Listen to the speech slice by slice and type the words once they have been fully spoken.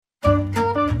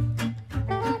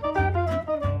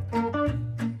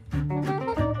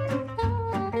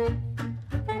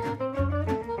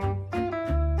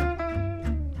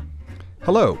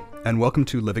Hello, and welcome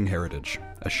to Living Heritage,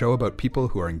 a show about people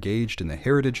who are engaged in the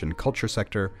heritage and culture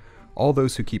sector, all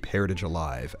those who keep heritage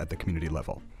alive at the community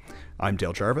level. I'm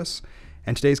Dale Jarvis,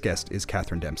 and today's guest is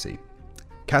Catherine Dempsey.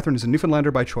 Catherine is a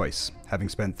Newfoundlander by choice, having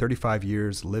spent 35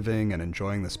 years living and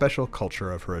enjoying the special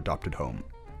culture of her adopted home.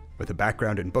 With a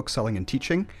background in bookselling and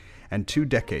teaching, and 2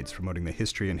 decades promoting the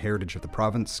history and heritage of the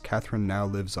province, Catherine now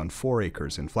lives on 4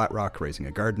 acres in Flat Rock, raising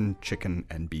a garden, chicken,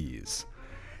 and bees.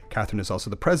 Catherine is also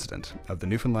the president of the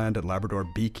Newfoundland and Labrador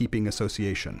Beekeeping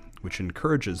Association, which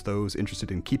encourages those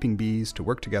interested in keeping bees to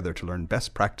work together to learn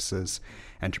best practices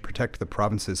and to protect the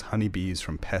province's honeybees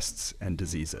from pests and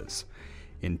diseases.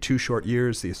 In 2 short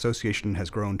years, the association has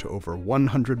grown to over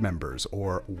 100 members,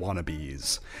 or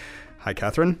wannabes. Hi,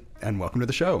 Catherine, and welcome to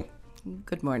the show.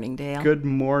 Good morning, Dale. Good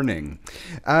morning.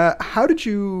 How did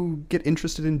you get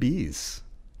interested in bees?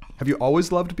 Have you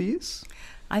always loved bees?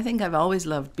 I think I've always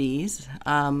loved bees.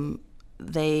 I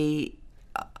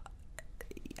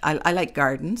like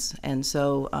gardens, and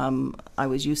so I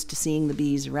was used to seeing the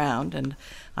bees around, and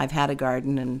I've had a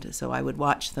garden, and so I would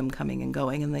watch them coming and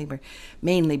going, and they were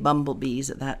mainly bumblebees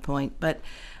at that point. But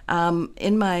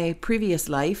in my previous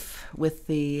life,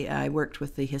 I worked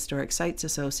with the Historic Sites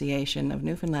Association of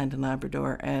Newfoundland and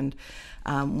Labrador, and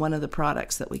one of the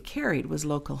products that we carried was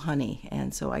local honey,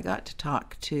 and so I got to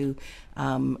talk to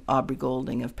Aubrey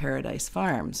Golding of Paradise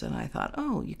Farms, and I thought,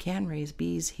 oh, you can raise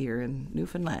bees here in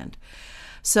Newfoundland.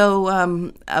 So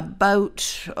about,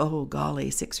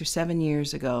 6 or 7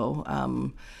 years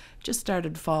ago, just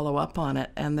started to follow up on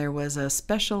it, and there was a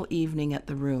special evening at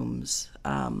the Rooms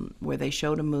where they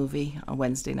showed a movie on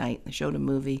Wednesday night. They showed a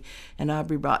movie, and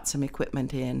Aubrey brought some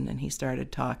equipment in, and he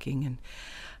started talking,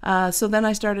 and so then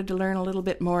I started to learn a little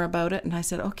bit more about it, and I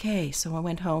said, okay. So I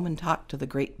went home and talked to the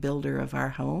great builder of our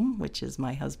home, which is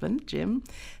my husband, Jim,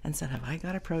 and said, have I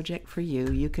got a project for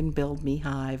you? You can build me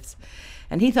hives.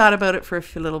 And he thought about it for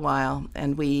a little while,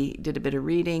 and we did a bit of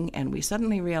reading, and we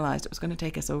suddenly realized it was going to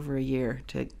take us over a year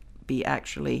to be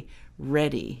actually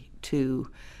ready to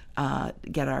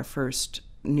get our first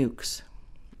nukes.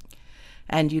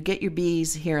 And you get your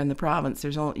bees here in the province.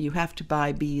 You have to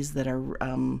buy bees that are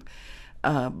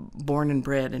born and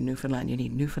bred in Newfoundland. You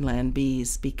need Newfoundland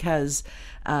bees because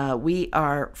we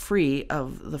are free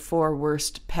of the 4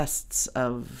 worst pests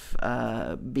of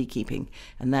beekeeping,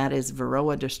 and that is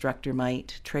Varroa destructor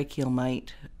mite, tracheal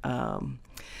mite,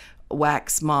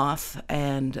 wax moth,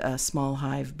 and small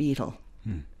hive beetle,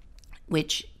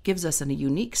 which gives us a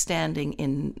unique standing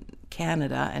in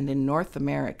Canada and in North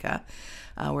America.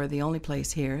 We're the only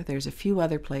place here. There's a few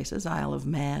other places. Isle of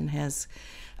Man has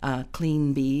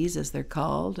clean bees, as they're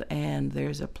called, and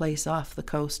there's a place off the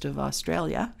coast of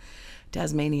Australia.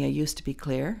 Tasmania used to be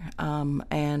clear,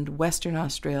 and Western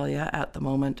Australia at the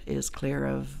moment is clear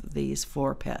of these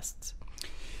 4 pests.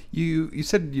 You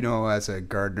said, as a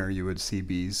gardener, you would see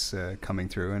bees coming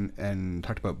through and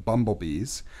talked about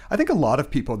bumblebees. I think a lot of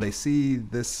people, they see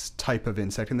this type of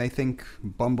insect and they think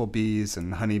bumblebees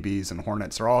and honeybees and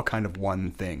hornets are all kind of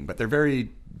one thing, but they're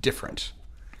very different.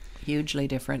 Hugely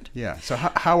different. Yeah. So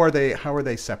how are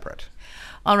they separate?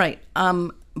 All right.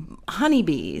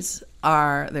 Honeybees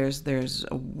there's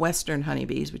Western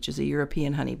honeybees, which is a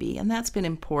European honeybee, and that's been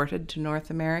imported to North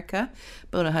America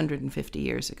about 150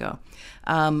 years ago.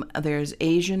 There's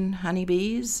Asian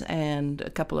honeybees and a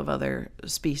couple of other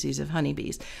species of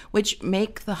honeybees, which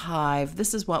make the hive.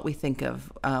 This is what we think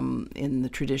of in the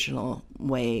traditional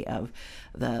way of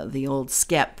the old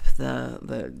skep,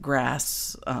 the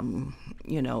grass,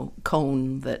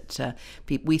 cone that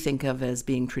we think of as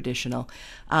being traditional.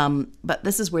 But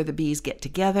this is where the bees get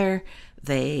together.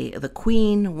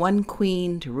 One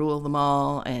queen to rule them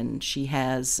all, and she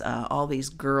has all these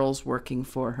girls working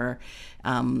for her,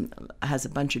 has a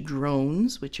bunch of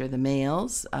drones, which are the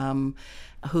males,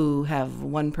 who have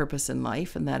one purpose in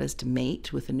life, and that is to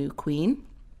mate with a new queen.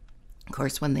 Of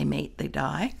course, when they mate, they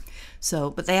die.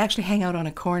 But they actually hang out on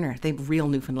a corner. They're real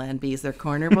Newfoundland bees. They're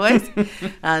corner boys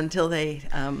until they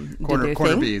do their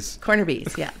thing. Bees. Corner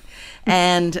bees, yeah.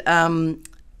 And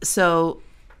so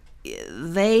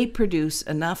they produce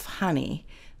enough honey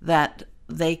that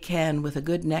they can, with a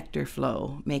good nectar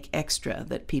flow, make extra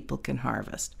that people can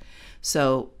harvest.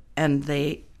 And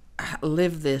they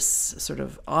live this sort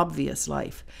of obvious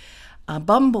life. A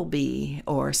bumblebee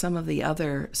or some of the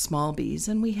other small bees,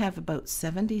 and we have about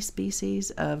 70 species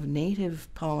of native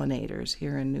pollinators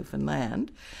here in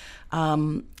Newfoundland.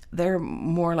 They're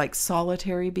more like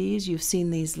solitary bees. You've seen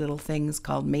these little things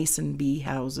called mason bee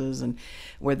houses, and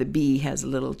where the bee has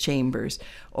little chambers.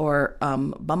 Or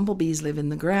bumblebees live in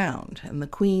the ground, and the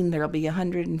queen, there'll be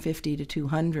 150 to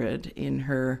 200 in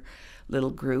her little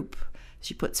group.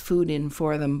 She puts food in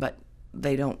for them, but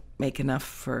they don't make enough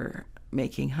for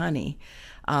making honey.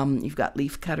 You've got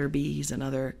leafcutter bees and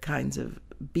other kinds of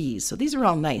bees. So these are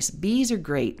all nice. Bees are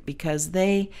great because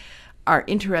they are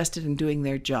interested in doing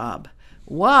their job.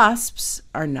 Wasps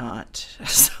are not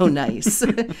so nice.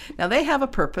 Now, they have a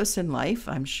purpose in life,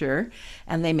 I'm sure,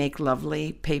 and they make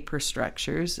lovely paper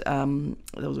structures.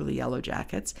 Those are the yellow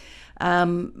jackets.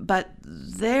 But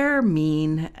they're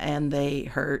mean and they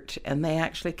hurt, and they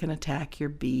actually can attack your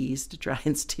bees to try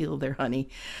and steal their honey.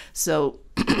 So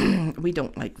we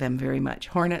don't like them very much.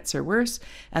 Hornets are worse,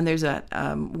 and there's a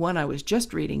one I was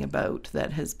just reading about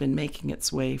that has been making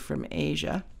its way from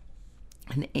Asia,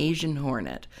 an Asian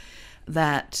hornet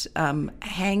that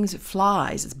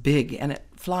flies. It's big, and it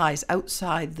flies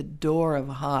outside the door of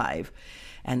a hive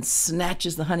and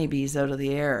snatches the honeybees out of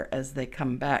the air as they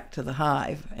come back to the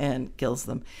hive and kills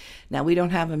them. Now, we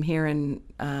don't have them here in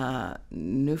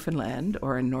Newfoundland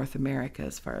or in North America,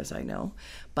 as far as I know,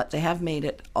 but they have made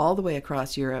it all the way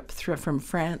across Europe, from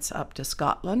France up to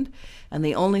Scotland, and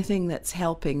the only thing that's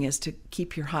helping is to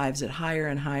keep your hives at higher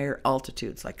and higher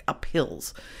altitudes, like up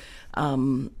hills.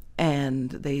 And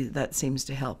that seems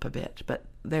to help a bit, but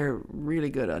they're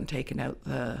really good on taking out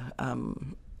the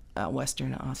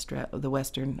Western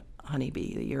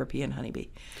honeybee, the European honeybee.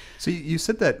 So you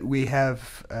said that we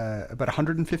have about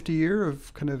 150 years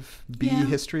of kind of bee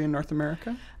history in North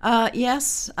America?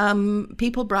 Yes.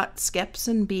 People brought skeps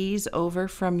and bees over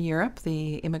from Europe.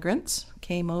 The immigrants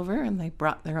came over and they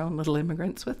brought their own little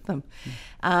immigrants with them.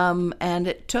 And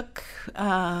it took,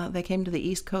 they came to the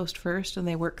East Coast first and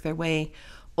they worked their way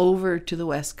over to the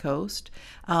West Coast.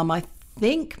 I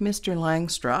think Mr.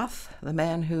 Langstroth, the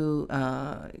man who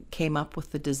came up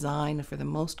with the design for the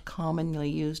most commonly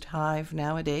used hive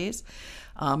nowadays,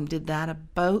 did that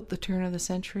about the turn of the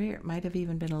century, or it might have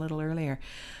even been a little earlier.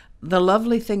 The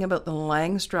lovely thing about the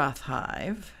Langstroth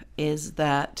hive is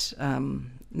that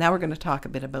now we're going to talk a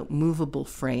bit about movable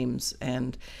frames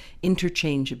and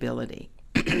interchangeability.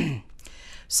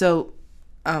 So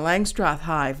a Langstroth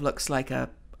hive looks like a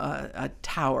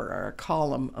tower or a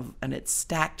column and it's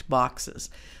stacked boxes.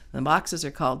 The boxes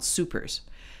are called supers,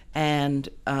 and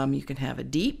you can have a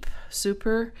deep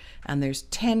super, and there's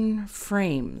 10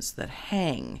 frames that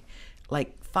hang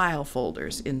like file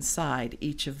folders inside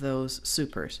each of those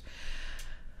supers.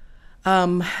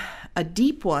 A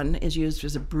deep one is used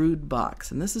as a brood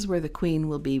box, and this is where the queen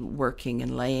will be working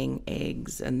and laying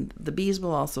eggs, and the bees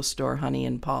will also store honey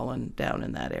and pollen down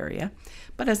in that area.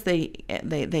 But as they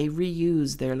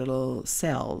reuse their little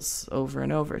cells over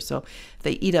and over, so if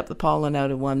they eat up the pollen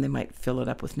out of one, they might fill it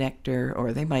up with nectar,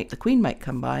 or the queen might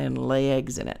come by and lay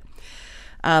eggs in it.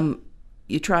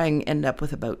 You try and end up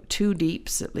with about 2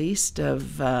 deeps at least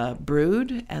of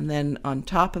brood, and then on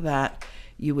top of that,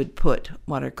 you would put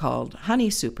what are called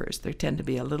honey supers. They tend to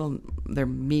be they're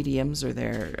mediums, or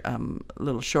they're a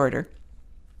little shorter.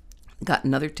 Got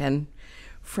another 10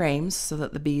 frames so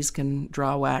that the bees can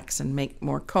draw wax and make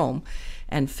more comb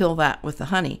and fill that with the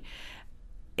honey.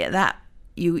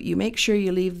 You make sure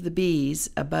you leave the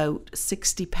bees about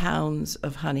 60 pounds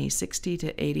of honey, 60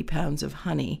 to 80 pounds of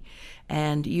honey,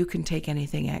 and you can take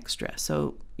anything extra.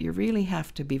 So you really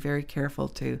have to be very careful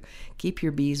to keep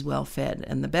your bees well fed,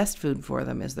 and the best food for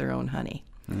them is their own honey.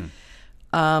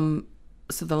 So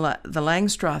the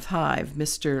Langstroth hive,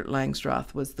 Mr.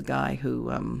 Langstroth was the guy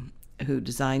who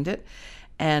designed it.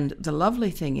 And the lovely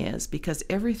thing is, because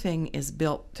everything is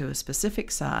built to a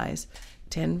specific size,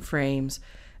 10 frames,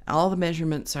 all the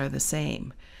measurements are the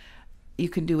same, you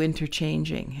can do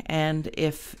interchanging. And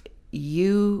if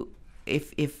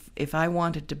I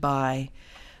wanted to buy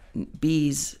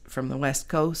bees from the West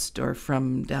Coast or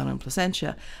from down in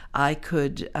Placentia, I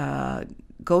could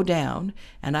go down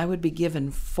and I would be given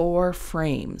 4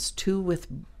 frames, 2 with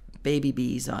baby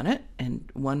bees on it and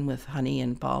 1 with honey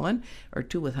and pollen, or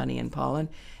 2 with honey and pollen,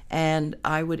 and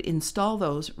I would install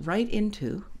those right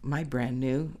into my brand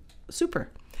new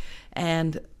super.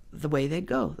 And the way they'd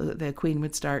go, the queen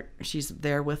would start, she's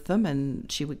there with them,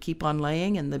 and she would keep on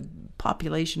laying, and the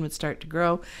population would start to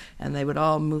grow, and they would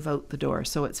all move out the door.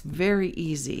 So it's very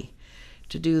easy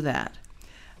to do that.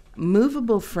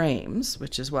 Movable frames,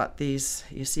 which is what you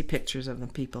see pictures of the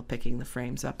people picking the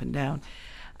frames up and down,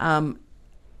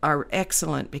 are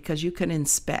excellent because you can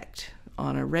inspect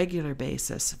on a regular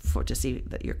basis to see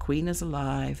that your queen is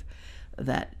alive,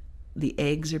 that the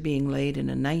eggs are being laid in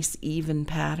a nice even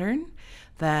pattern,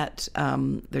 that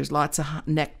there's lots of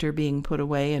nectar being put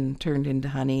away and turned into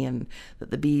honey, and that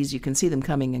the bees, you can see them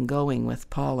coming and going with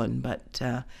pollen, but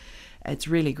it's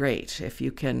really great if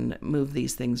you can move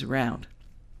these things around.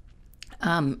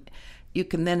 You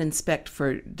can then inspect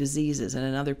for diseases, and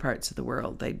in other parts of the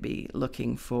world they'd be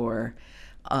looking for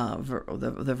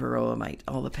the varroa mite,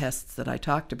 all the pests that I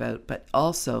talked about, but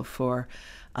also for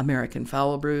American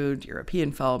foul brood,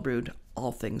 European foul brood,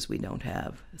 all things we don't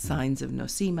have. Signs of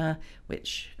nosema,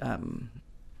 which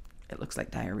it looks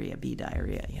like diarrhea, bee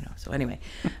diarrhea, So anyway,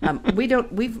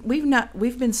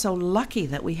 we've been so lucky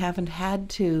that we haven't had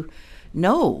to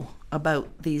know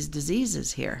about these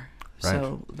diseases here. Right.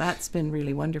 So that's been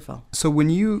really wonderful. So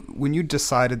when you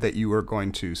decided that you were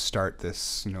going to start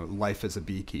this, life as a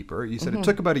beekeeper, you said it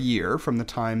took about a year from the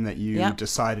time that you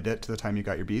decided it to the time you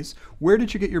got your bees. Where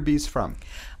did you get your bees from?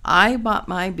 I bought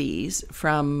my bees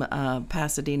from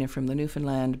Pasadena, from the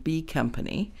Newfoundland Bee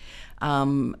Company.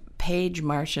 Paige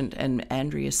Marchant and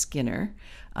Andrea Skinner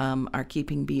are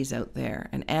keeping bees out there.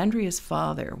 And Andrea's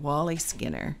father, Wally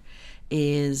Skinner,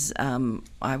 is,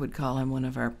 I would call him one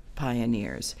of our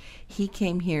pioneers. He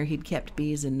came here, he'd kept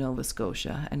bees in Nova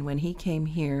Scotia, and when he came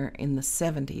here in the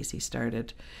 70s, he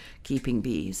started keeping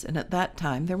bees. And at that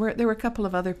time, there were a couple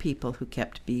of other people who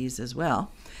kept bees as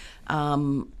well,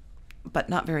 but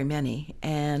not very many.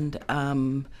 And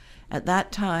at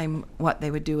that time, what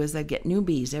they would do is they'd get new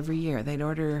bees every year. They'd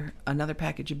order another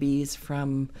package of bees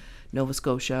from Nova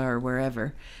Scotia or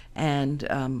wherever, and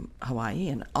Hawaii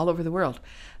and all over the world.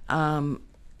 And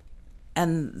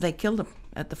they killed them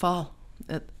at the fall.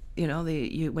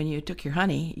 When you took your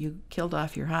honey, you killed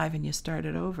off your hive and you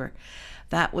started over.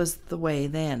 That was the way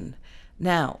then.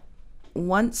 Now,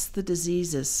 once the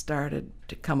diseases started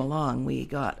to come along, we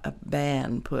got a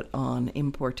ban put on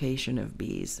importation of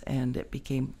bees, and it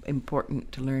became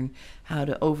important to learn how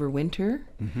to overwinter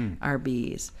our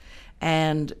bees.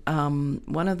 And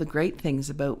one of the great things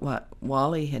about what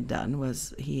Wally had done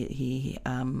was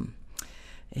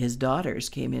his daughters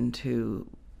came into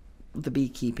the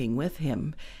beekeeping with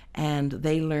him, and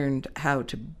they learned how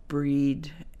to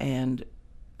breed and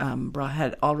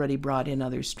had already brought in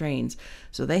other strains.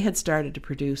 So they had started to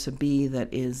produce a bee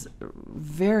that is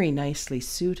very nicely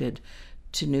suited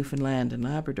to Newfoundland and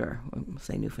Labrador. We'll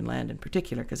say Newfoundland in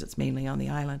particular because it's mainly on the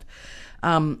island.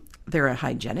 They're a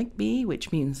hygienic bee,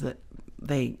 which means that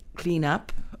they clean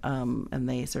up and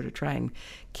they sort of try and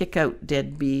kick out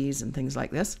dead bees and things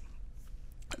like this.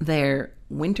 They're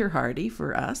winter hardy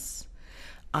for us.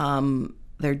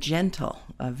 They're gentle,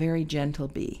 a very gentle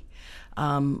bee.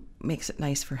 Makes it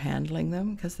nice for handling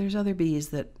them, because there's other bees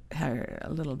that are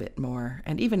a little bit more,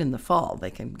 and even in the fall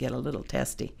they can get a little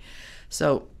testy.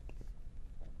 So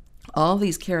all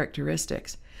these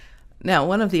characteristics. Now,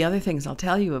 one of the other things I'll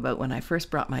tell you about when I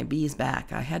first brought my bees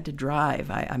back, I had to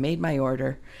drive. I made my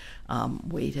order,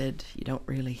 waited. You don't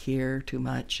really hear too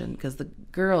much, and because the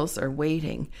girls are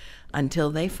waiting until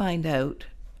they find out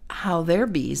how their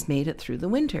bees made it through the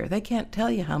winter. They can't tell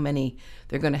you how many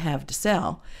they're going to have to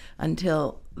sell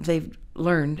until they've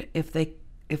learned if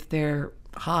their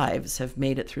hives have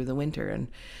made it through the winter,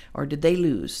 or did they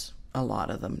lose a lot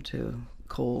of them to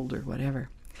cold or whatever.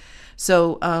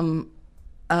 So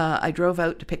I drove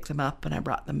out to pick them up, and I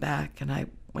brought them back, and I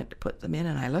went to put them in,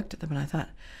 and I looked at them and I thought,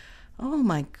 oh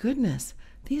my goodness,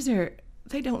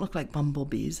 they don't look like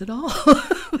bumblebees at all.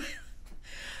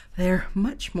 They're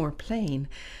much more plain.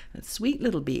 A sweet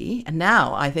little bee, and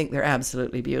now I think they're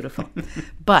absolutely beautiful.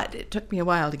 But it took me a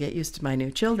while to get used to my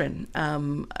new children,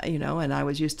 and I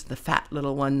was used to the fat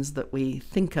little ones that we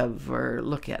think of or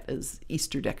look at as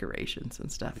Easter decorations and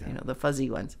stuff, the fuzzy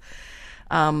ones.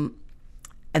 And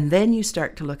then you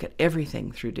start to look at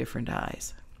everything through different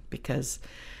eyes, because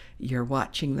you're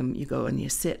watching them. You go and you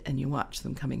sit and you watch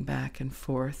them coming back and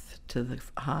forth to the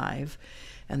hive,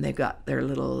 and they've got their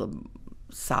little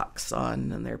socks on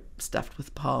and they're stuffed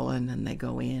with pollen, and they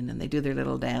go in and they do their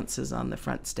little dances on the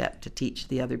front step to teach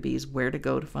the other bees where to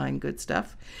go to find good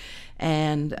stuff.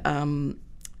 And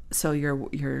so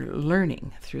you're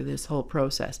learning through this whole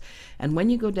process. And when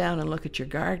you go down and look at your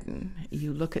garden,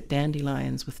 you look at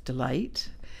dandelions with delight,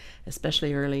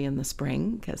 especially early in the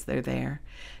spring, because they're there.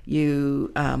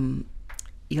 You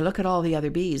look at all the other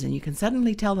bees and you can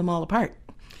suddenly tell them all apart.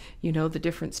 The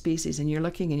different species, and you're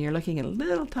looking at a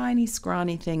little tiny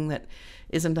scrawny thing that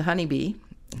isn't a honeybee.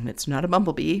 It's not a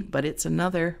bumblebee, but it's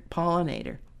another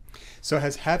pollinator. So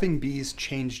has having bees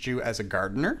changed you as a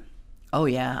gardener? Oh,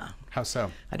 yeah. How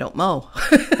so? I don't mow.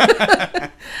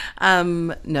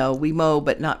 No, we mow,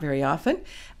 but not very often.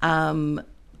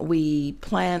 We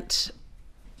plant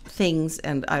things,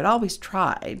 and I'd always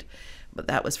tried, but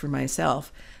that was for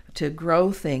myself, to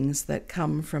grow things that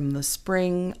come from the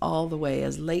spring all the way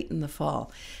as late in the fall.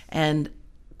 And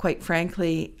quite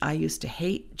frankly, I used to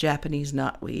hate Japanese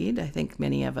knotweed. I think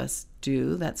many of us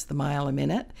do. That's the mile a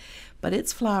minute. But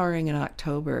it's flowering in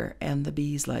October, and the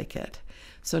bees like it.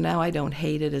 So now I don't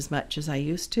hate it as much as I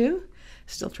used to,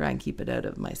 Still try and keep it out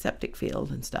of my septic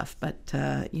field and stuff. But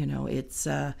it's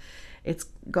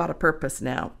got a purpose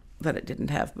now that it didn't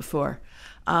have before.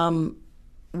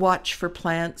 Watch for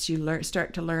plants. You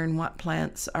start to learn what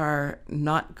plants are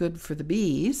not good for the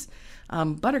bees.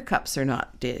 Buttercups are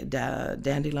not,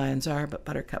 dandelions are, but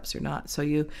buttercups are not. So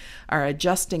you are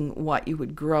adjusting what you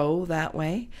would grow that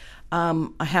way. I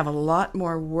have a lot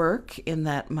more work in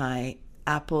that my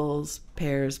apples,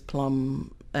 pears,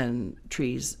 plum, and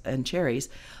trees and cherries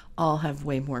all have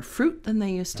way more fruit than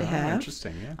they used to have.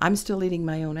 Interesting, yeah. I'm still eating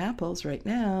my own apples right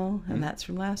now, and that's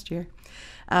from last year.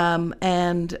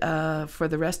 And for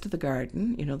the rest of the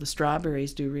garden, the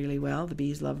strawberries do really well. The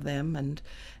bees love them,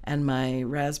 and my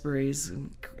raspberries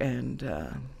and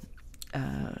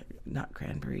not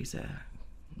cranberries,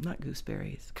 not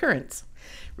gooseberries, currants.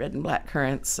 Red and black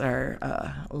currants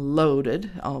are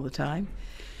loaded all the time.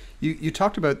 You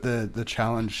talked about the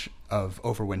challenge of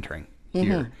overwintering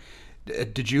here.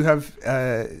 Did you have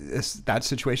that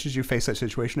situation? Did you face that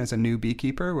situation as a new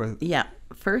beekeeper? Yeah.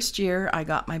 First year, I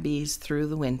got my bees through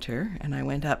the winter, and I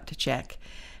went up to check,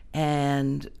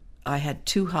 and I had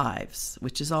 2 hives,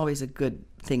 which is always a good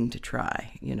thing to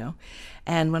try,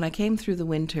 And when I came through the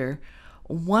winter,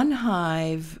 one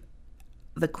hive,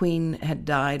 the queen had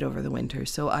died over the winter,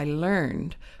 so I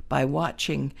learned by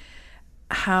watching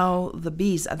how the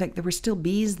bees, I think there were still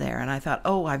bees there, and I thought,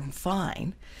 oh, I'm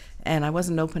fine. And I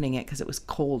wasn't opening it because it was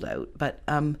cold out. But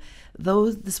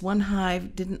this one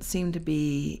hive didn't seem to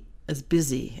be as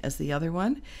busy as the other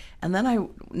one. And then I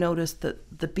noticed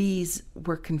that the bees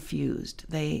were confused.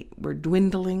 They were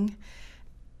dwindling,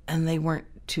 and they weren't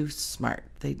too smart.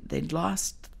 They'd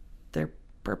lost their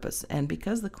purpose. And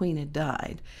because the queen had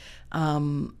died,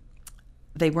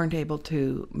 they weren't able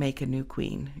to make a new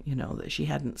queen. That she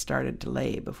hadn't started to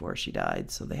lay before she died,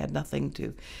 so they had nothing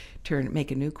to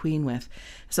make a new queen with.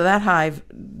 So that hive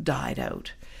died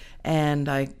out, and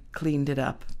I cleaned it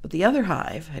up. But the other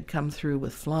hive had come through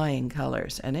with flying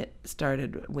colors, and it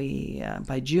started.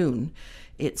 By June,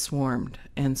 it swarmed,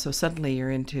 and so suddenly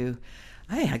you're into,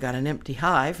 hey, I got an empty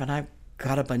hive, and I've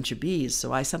got a bunch of bees.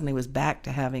 So I suddenly was back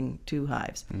to having 2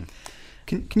 hives.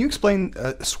 Can you explain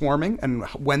swarming and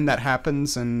when that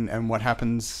happens and what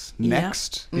happens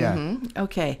next? Yeah. Mm-hmm.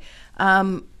 Okay.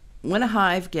 When a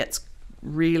hive gets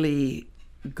really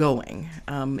going,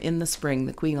 in the spring,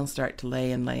 the queen will start to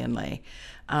lay and lay and lay.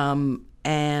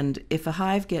 And if a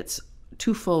hive gets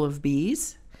too full of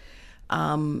bees,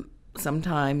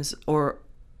 sometimes, or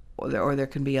there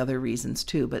can be other reasons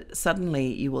too, but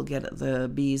suddenly you will get the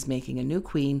bees making a new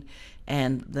queen,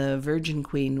 and the virgin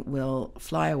queen will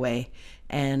fly away,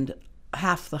 and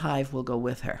half the hive will go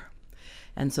with her.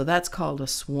 And so that's called a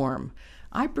swarm.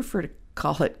 I prefer to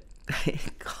call it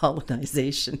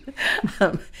colonization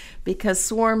because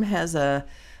swarm has a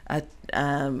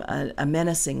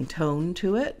menacing tone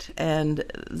to it, and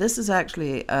this is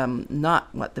actually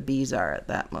not what the bees are at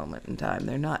that moment in time.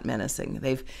 They're not menacing.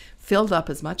 They've filled up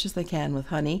as much as they can with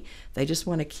honey. They just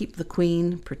want to keep the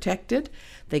queen protected.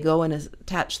 They go and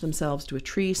attach themselves to a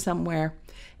tree somewhere,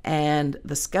 and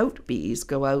the scout bees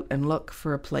go out and look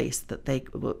for a place that they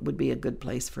would be a good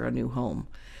place for a new home.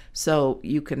 So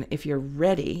you can, if you're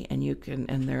ready and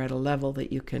they're at a level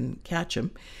that you can catch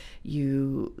them,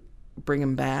 you bring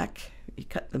them back, you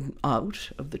cut them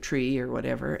out of the tree or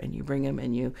whatever, and you bring them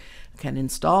and you can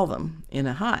install them in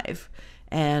a hive.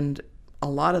 And a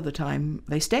lot of the time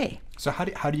they stay. So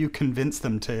how do you convince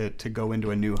them to go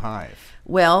into a new hive?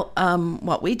 Well,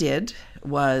 what we did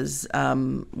was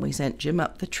we sent Jim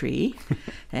up the tree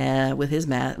with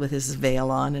his veil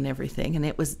on and everything, and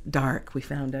it was dark. We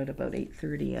found out about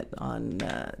 8:30 on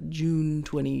June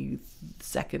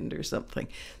 22nd or something.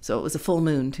 So it was a full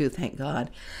moon too, thank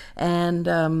God. And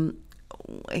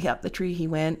up the tree he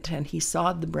went, and he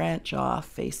sawed the branch off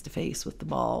face to face with the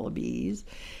ball of bees,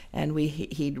 and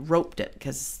he'd roped it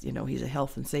because he's a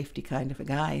health and safety kind of a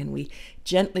guy, and we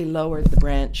gently lowered the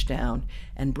branch down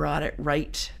and brought it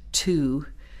right to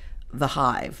the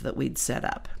hive that we'd set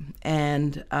up,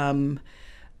 and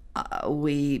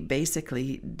we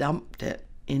basically dumped it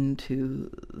into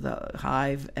the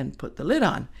hive and put the lid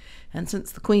on. And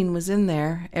since the queen was in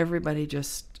there, everybody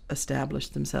just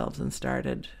established themselves and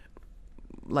started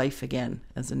life again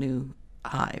as a new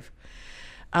hive.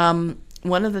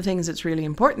 One of the things that's really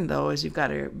important, though, is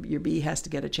your bee has to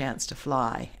get a chance to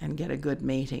fly and get a good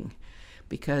mating,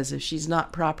 because if she's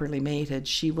not properly mated,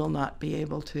 she will not be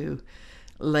able to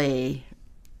lay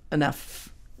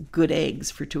enough good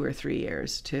eggs for 2 or 3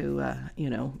 years to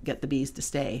get the bees to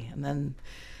stay, and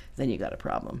then you got a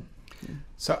problem.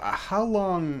 So how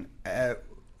long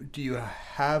do you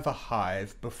have a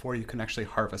hive before you can actually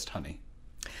harvest honey?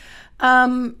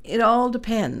 It all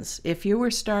depends. If you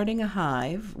were starting a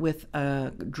hive with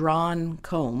a drawn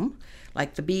comb,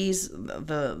 like the bees,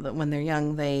 when they're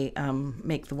young, they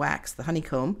make the wax, the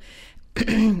honeycomb,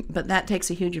 but that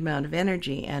takes a huge amount of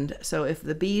energy. And so if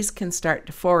the bees can start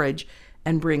to forage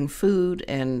and bring food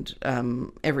and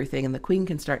everything, and the queen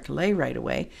can start to lay right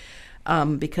away,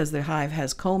 because the hive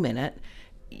has comb in it,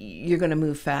 you're going to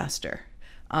move faster.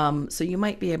 So you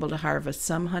might be able to harvest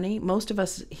some honey. Most of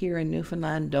us here in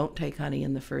Newfoundland don't take honey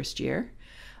in the first year.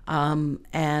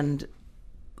 And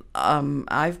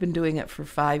I've been doing it for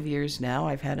 5 years now.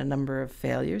 I've had a number of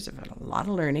failures. I've had a lot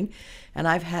of learning. And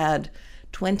I've had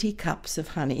 20 cups of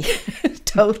honey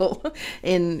total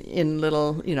in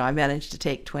little, I managed to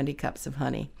take 20 cups of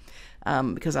honey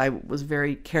because I was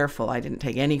very careful. I didn't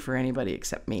take any for anybody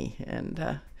except me.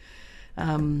 And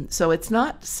so it's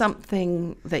not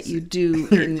something that you do.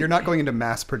 You're not going into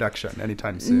mass production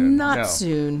anytime soon. Not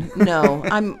soon, no.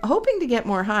 I'm hoping to get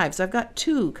more hives. I've got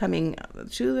two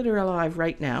that are alive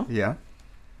right now. Yeah.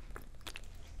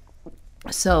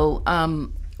 So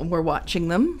we're watching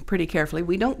them pretty carefully.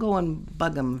 We don't go and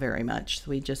bug them very much.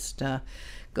 We just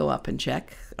go up and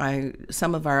check.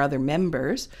 Some of our other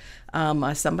members,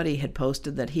 somebody had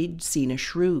posted that he'd seen a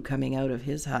shrew coming out of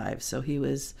his hive. So he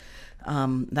was...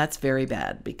 that's very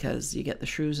bad because you get the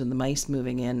shrews and the mice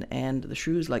moving in, and the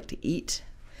shrews like to eat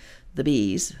the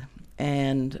bees.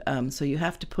 And so you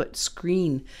have to put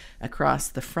screen across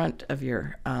the front of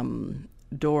your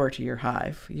door to your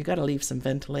hive. You got to leave some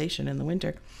ventilation in the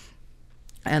winter.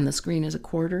 And the screen is a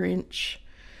 1/4 inch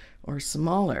or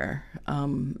smaller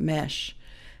mesh.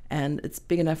 And it's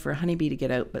big enough for a honeybee to get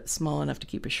out, but small enough to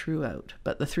keep a shrew out.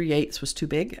 But the 3/8 was too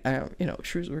big.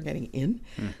 Shrews were getting in.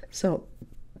 So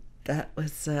that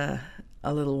was a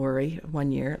little worry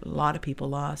one year. A lot of people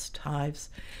lost hives.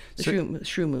 The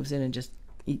shrew moves in and just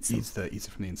eats them. Eats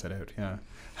it from the inside out, yeah.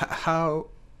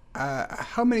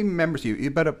 How many members do you?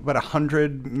 About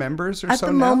 100 members or so now? At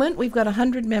the moment, we've got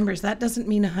 100 members. That doesn't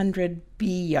mean 100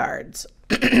 bee yards.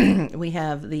 We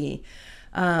have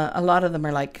a lot of them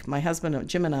are like my husband,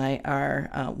 Jim, and I are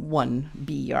 1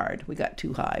 bee yard. We got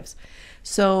 2 hives.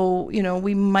 So,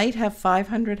 we might have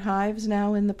 500 hives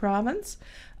now in the province.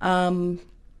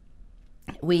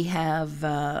 We have,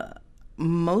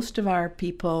 most of our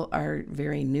people are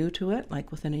very new to it, like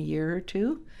within a year or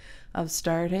 2 of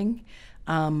starting.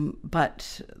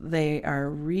 But they are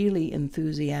really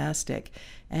enthusiastic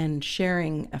and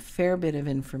sharing a fair bit of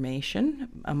information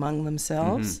among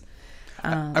themselves.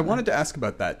 Mm-hmm. I wanted to ask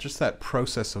about that, just that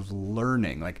process of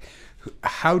learning. Like,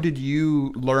 how did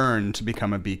you learn to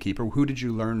become a beekeeper? Who did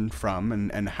you learn from,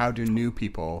 and how do new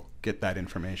people get that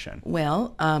information?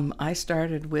 Well, I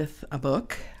started with a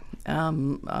book,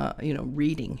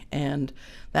 reading. And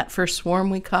that first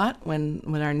swarm we caught, when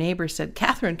our neighbor said,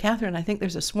 Catherine, I think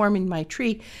there's a swarm in my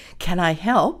tree. Can I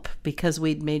help? Because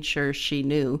we'd made sure she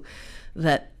knew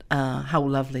that how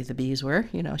lovely the bees were.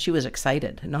 She was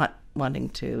excited, not wanting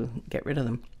to get rid of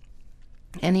them.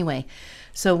 Anyway,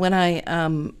 so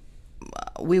when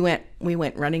we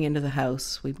went running into the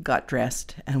house, we got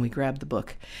dressed, and we grabbed the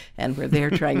book, and we're there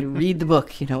trying to read the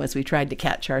book, as we tried to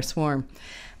catch our swarm.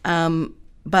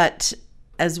 But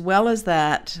as well as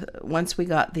that, once we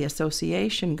got the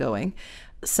association going,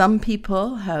 some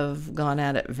people have gone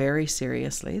at it very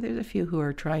seriously. There's a few who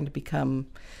are trying to become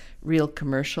real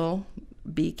commercial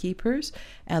beekeepers,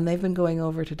 and they've been going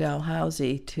over to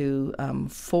Dalhousie to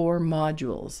 4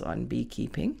 modules on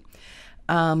beekeeping.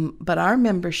 But our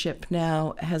membership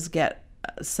now has get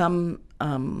some,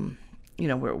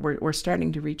 we're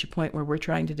starting to reach a point where we're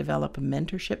trying to develop a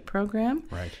mentorship program,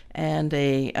 right, and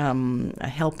a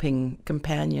helping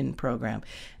companion program.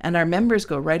 And our members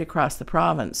go right across the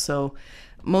province. So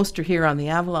most are here on the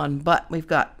Avalon, but we've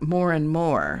got more and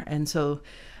more. And so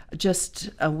just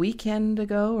a weekend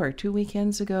ago or 2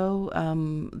 weekends ago,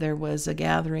 there was a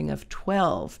gathering of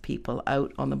 12 people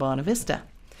out on the Bonavista,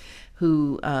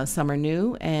 who some are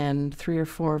new and 3 or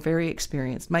 4 very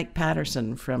experienced. Mike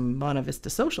Patterson from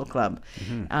Bonavista Social Club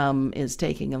is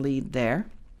taking a lead there.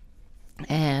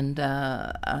 And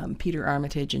Peter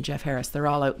Armitage and Jeff Harris, they're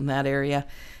all out in that area,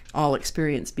 all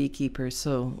experienced beekeepers.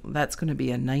 So that's going to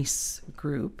be a nice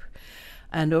group.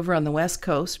 And over on the West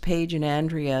Coast, Paige and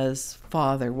Andrea's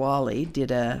father, Wally,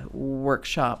 did a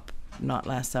workshop, not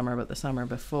last summer, but the summer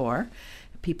before.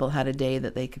 People had a day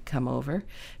that they could come over.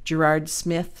 Gerard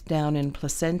Smith down in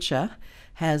Placentia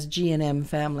has G&M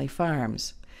Family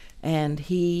Farms, and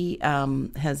he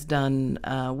has done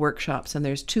workshops, and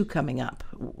there's 2 coming up,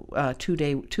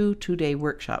 2-day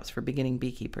workshops for beginning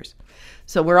beekeepers.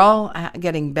 So we're all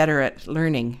getting better at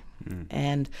learning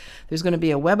And there's going to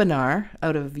be a webinar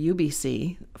out of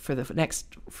UBC for the next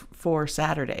 4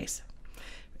 Saturdays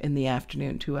in the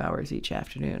afternoon, 2 hours each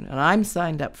afternoon. And I'm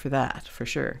signed up for that, for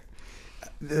sure.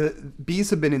 The bees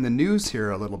have been in the news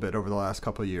here a little bit over the last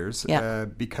couple of years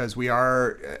because we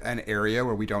are an area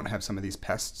where we don't have some of these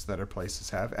pests that our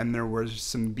places have. And there were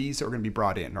some bees that were going to be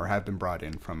brought in or have been brought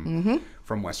in from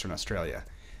Western Australia.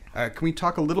 Can we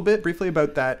talk a little bit briefly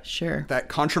about that? Sure. That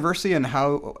controversy and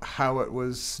how it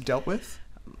was dealt with?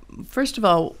 First of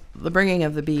all, the bringing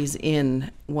of the bees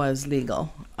in was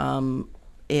legal.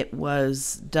 It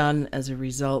was done as a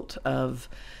result of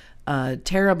a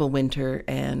terrible winter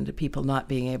and people not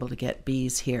being able to get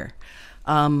bees here.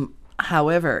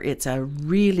 However, it's a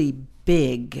really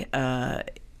big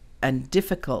and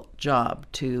difficult job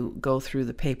to go through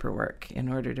the paperwork in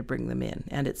order to bring them in,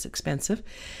 and it's expensive.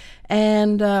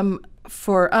 And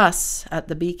for us at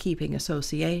the Beekeeping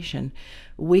Association,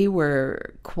 we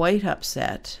were quite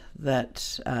upset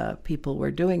that people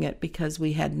were doing it because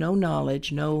we had no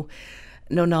knowledge, no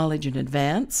knowledge in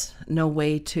advance, no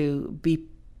way to be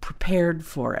prepared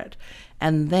for it.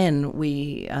 And then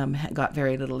we got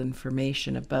very little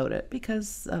information about it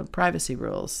because privacy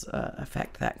rules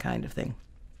affect that kind of thing.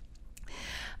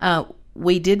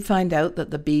 We did find out that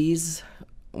the bees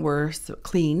were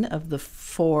clean of the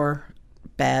 4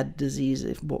 bad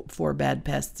diseases, 4 bad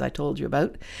pests I told you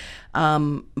about.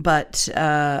 And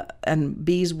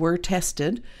bees were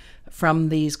tested from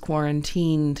these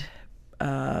quarantined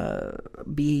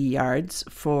bee yards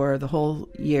for the whole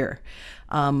year.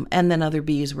 And then other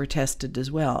bees were tested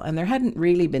as well. And there hadn't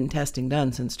really been testing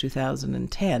done since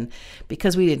 2010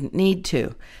 because we didn't need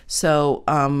to. So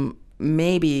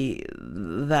maybe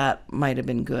that might have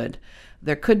been good.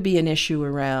 There could be an issue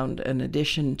around, in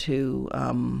addition to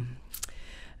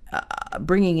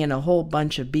bringing in a whole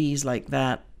bunch of bees like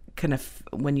that,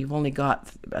 when you've only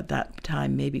got, at that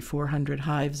time, maybe 400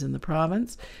 hives in the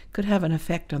province, could have an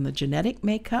effect on the genetic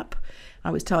makeup.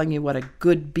 I was telling you what a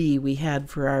good bee we had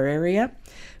for our area.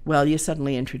 Well, you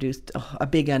suddenly introduced a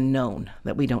big unknown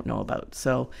that we don't know about.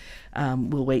 So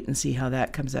we'll wait and see how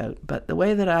that comes out. But the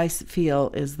way that I feel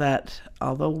is that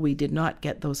although we did not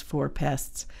get those 4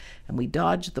 pests and we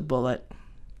dodged the bullet,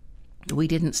 we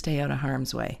didn't stay out of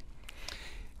harm's way.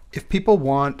 If people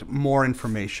want more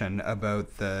information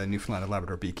about the Newfoundland and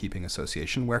Labrador Beekeeping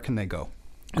Association, where can they go?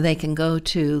 They can go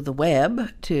to the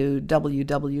web, to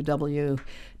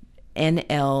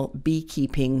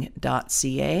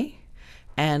www.nlbeekeeping.ca,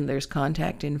 and there's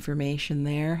contact information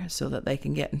there so that they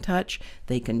can get in touch.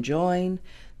 They can join.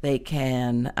 They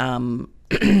can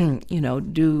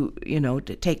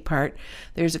to take part.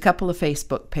 There's a couple of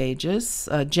Facebook pages,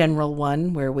 a general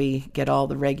one where we get all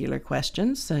the regular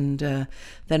questions, and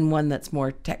then one that's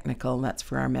more technical, and that's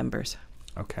for our members.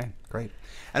 Okay, great.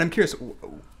 And I'm curious,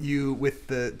 you with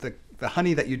the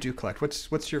honey that you do collect,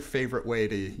 what's your favorite way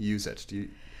to use it?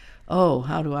 Oh,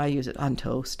 how do I use it? On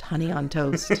toast. Honey on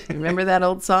toast. Remember that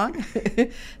old song?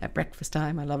 At breakfast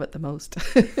time, I love it the most.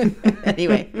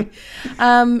 Anyway,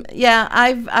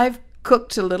 I've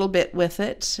cooked a little bit with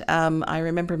it. I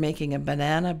remember making a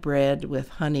banana bread with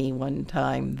honey one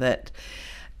time that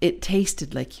it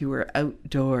tasted like you were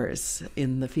outdoors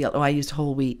in the field. Oh, I used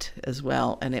whole wheat as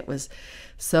well, and it was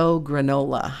so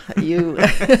granola.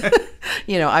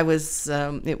 I was.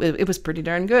 It was pretty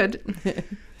darn good.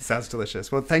 Sounds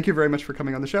delicious. Well, thank you very much for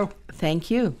coming on the show.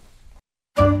 Thank you.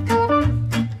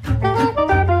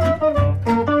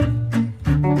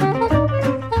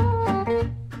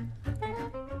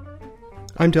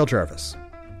 I'm Dale Jarvis.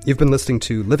 You've been listening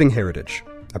to Living Heritage,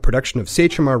 a production of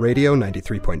CHMR Radio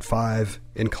 93.5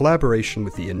 in collaboration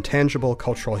with the Intangible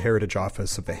Cultural Heritage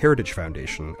Office of the Heritage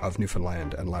Foundation of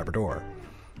Newfoundland and Labrador.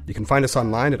 You can find us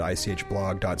online at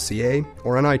ichblog.ca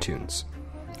or on iTunes.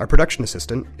 Our production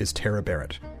assistant is Tara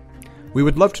Barrett. We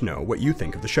would love to know what you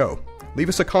think of the show. Leave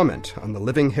us a comment on the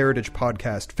Living Heritage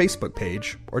Podcast Facebook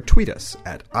page or tweet us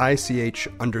at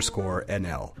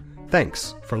ICH_NL.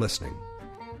 Thanks for listening.